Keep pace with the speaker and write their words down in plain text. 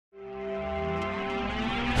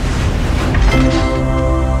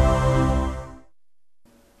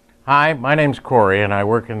Hi, my name's Corey and I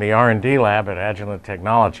work in the R&D lab at Agilent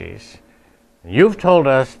Technologies. You've told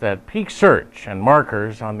us that peak search and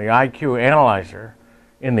markers on the IQ analyzer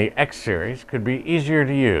in the X series could be easier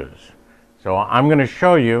to use. So I'm going to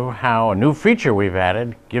show you how a new feature we've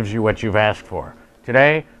added gives you what you've asked for.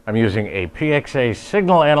 Today I'm using a PXA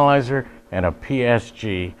signal analyzer and a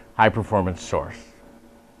PSG high performance source.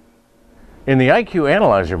 In the IQ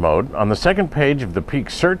Analyzer mode, on the second page of the Peak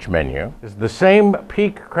Search menu, is the same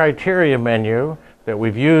peak criteria menu that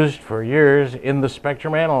we've used for years in the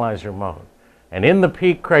Spectrum Analyzer mode. And in the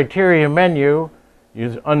peak criteria menu,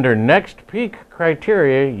 under Next Peak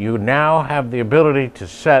Criteria, you now have the ability to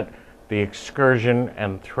set the excursion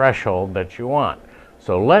and threshold that you want.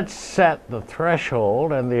 So let's set the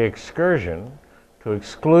threshold and the excursion to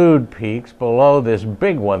exclude peaks below this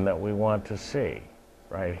big one that we want to see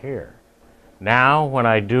right here. Now, when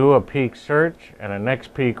I do a peak search and a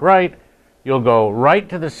next peak right, you'll go right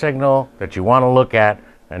to the signal that you want to look at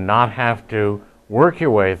and not have to work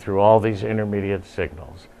your way through all these intermediate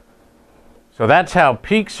signals. So that's how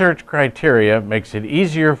peak search criteria makes it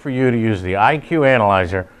easier for you to use the IQ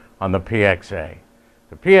Analyzer on the PXA.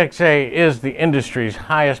 The PXA is the industry's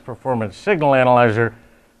highest performance signal analyzer.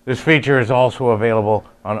 This feature is also available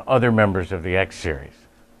on other members of the X series.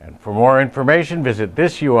 And for more information, visit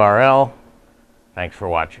this URL. Thanks for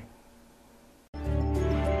watching.